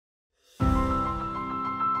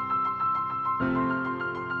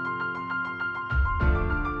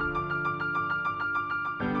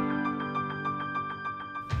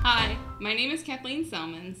My name is Kathleen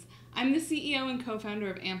Selmans. I'm the CEO and co-founder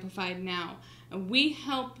of Amplified Now, and we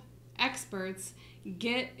help experts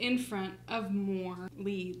get in front of more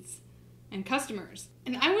leads and customers.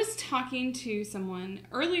 And I was talking to someone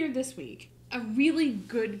earlier this week. A really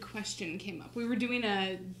good question came up. We were doing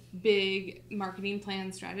a big marketing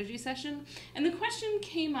plan strategy session, and the question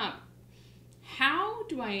came up, how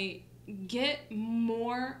do I get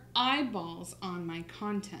more eyeballs on my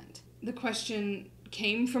content? The question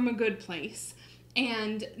came from a good place,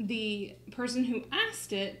 and the person who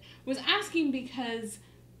asked it was asking because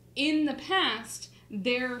in the past,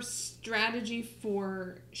 their strategy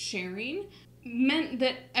for sharing meant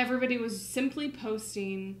that everybody was simply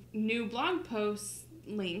posting new blog post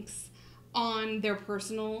links on their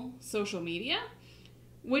personal social media,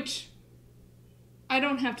 which I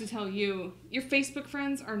don't have to tell you, your Facebook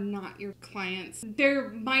friends are not your clients. There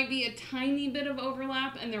might be a tiny bit of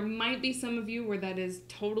overlap, and there might be some of you where that is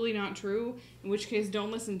totally not true, in which case don't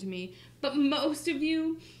listen to me. But most of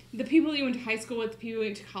you, the people that you went to high school with, the people you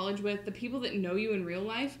went to college with, the people that know you in real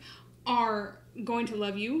life are going to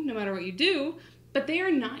love you no matter what you do, but they are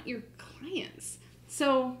not your clients.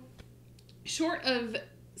 So short of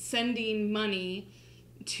sending money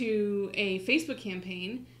to a Facebook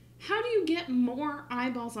campaign, how do you get more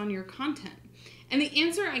eyeballs on your content? And the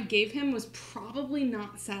answer I gave him was probably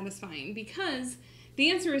not satisfying, because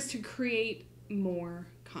the answer is to create more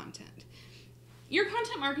content. Your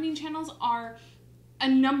content marketing channels are a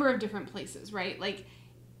number of different places, right? Like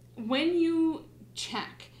when you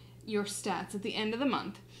check your stats at the end of the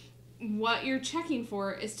month, what you're checking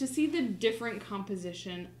for is to see the different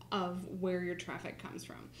composition of where your traffic comes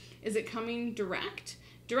from. Is it coming direct?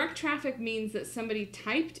 Direct traffic means that somebody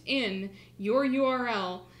typed in your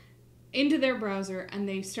URL into their browser and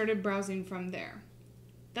they started browsing from there.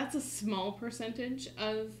 That's a small percentage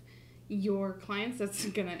of your clients. That's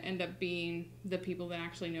going to end up being the people that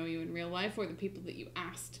actually know you in real life, or the people that you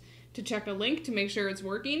asked to check a link to make sure it's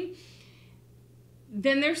working.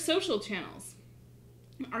 Then there's social channels.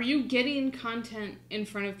 Are you getting content in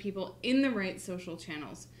front of people in the right social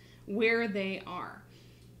channels where they are?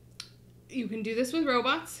 You can do this with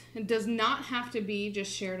robots. It does not have to be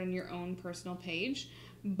just shared on your own personal page,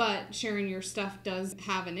 but sharing your stuff does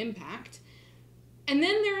have an impact. And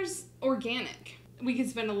then there's organic. We could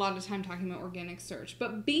spend a lot of time talking about organic search,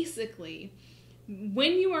 but basically,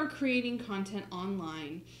 when you are creating content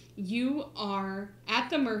online, you are at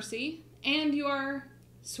the mercy and you are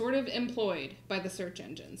sort of employed by the search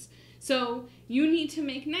engines. So you need to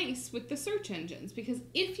make nice with the search engines, because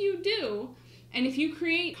if you do, and if you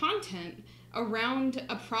create content around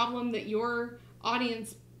a problem that your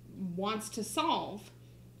audience wants to solve,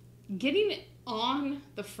 getting it on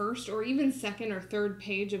the first or even second or third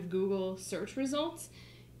page of Google search results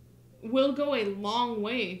will go a long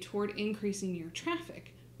way toward increasing your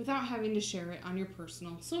traffic without having to share it on your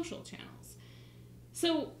personal social channels.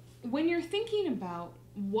 So when you're thinking about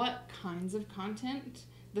what kinds of content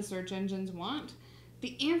the search engines want,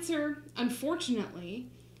 the answer, unfortunately,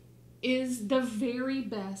 is the very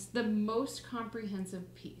best, the most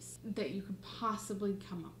comprehensive piece that you could possibly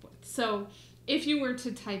come up with. So if you were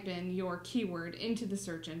to type in your keyword into the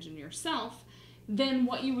search engine yourself, then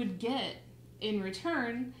what you would get in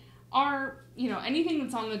return are, anything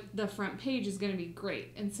that's on the front page is going to be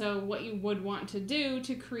great. And so what you would want to do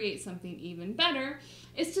to create something even better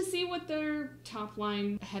is to see what their top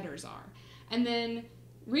line headers are. And then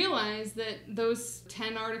realize that those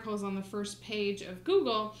 10 articles on the first page of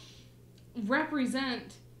Google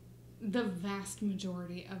represent the vast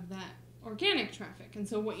majority of that organic traffic. And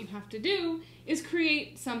so what you have to do is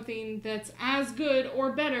create something that's as good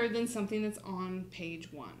or better than something that's on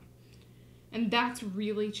page 1. And that's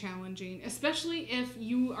really challenging, especially if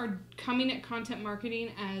you are coming at content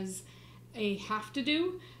marketing as a have to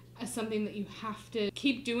do, as something that you have to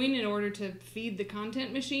keep doing in order to feed the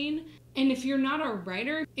content machine. And if you're not a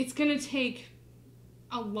writer, it's going to take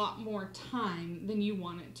a lot more time than you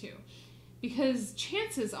want it to. Because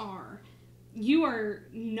chances are you are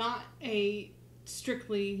not a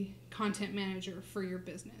strictly content manager for your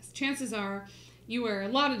business. Chances are you wear a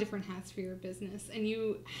lot of different hats for your business, and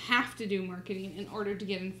you have to do marketing in order to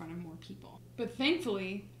get in front of more people. But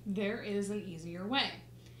thankfully, there is an easier way.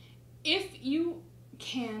 If you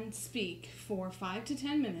can speak for 5 to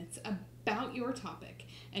 10 minutes about your topic,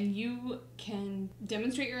 and you can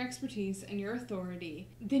demonstrate your expertise and your authority,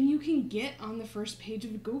 then you can get on the first page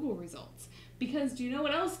of Google results. Because do you know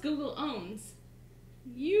what else Google owns?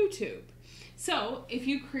 YouTube. So if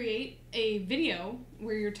you create a video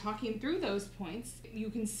where you're talking through those points, you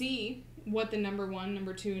can see what the number 1,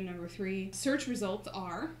 number 2, and number 3 search results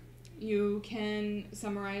are. You can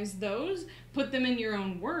summarize those, put them in your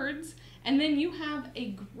own words, and then you have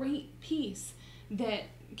a great piece that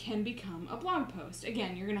can become a blog post.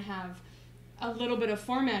 Again, you're going to have a little bit of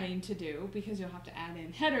formatting to do because you'll have to add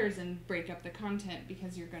in headers and break up the content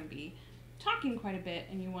because you're going to be talking quite a bit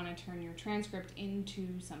and you want to turn your transcript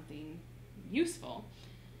into something useful.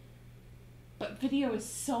 But video is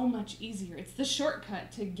so much easier. It's the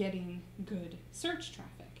shortcut to getting good search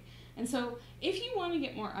traffic. And so if you want to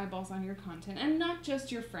get more eyeballs on your content, and not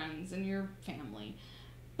just your friends and your family,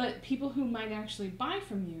 but people who might actually buy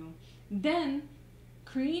from you, then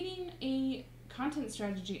creating a content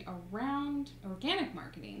strategy around organic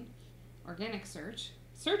marketing, organic search,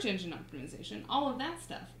 search engine optimization, all of that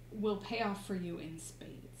stuff will pay off for you in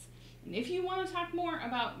spades. And if you want to talk more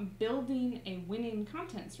about building a winning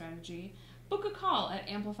content strategy, book a call at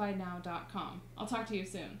amplifiednow.com. I'll talk to you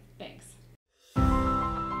soon. Thanks.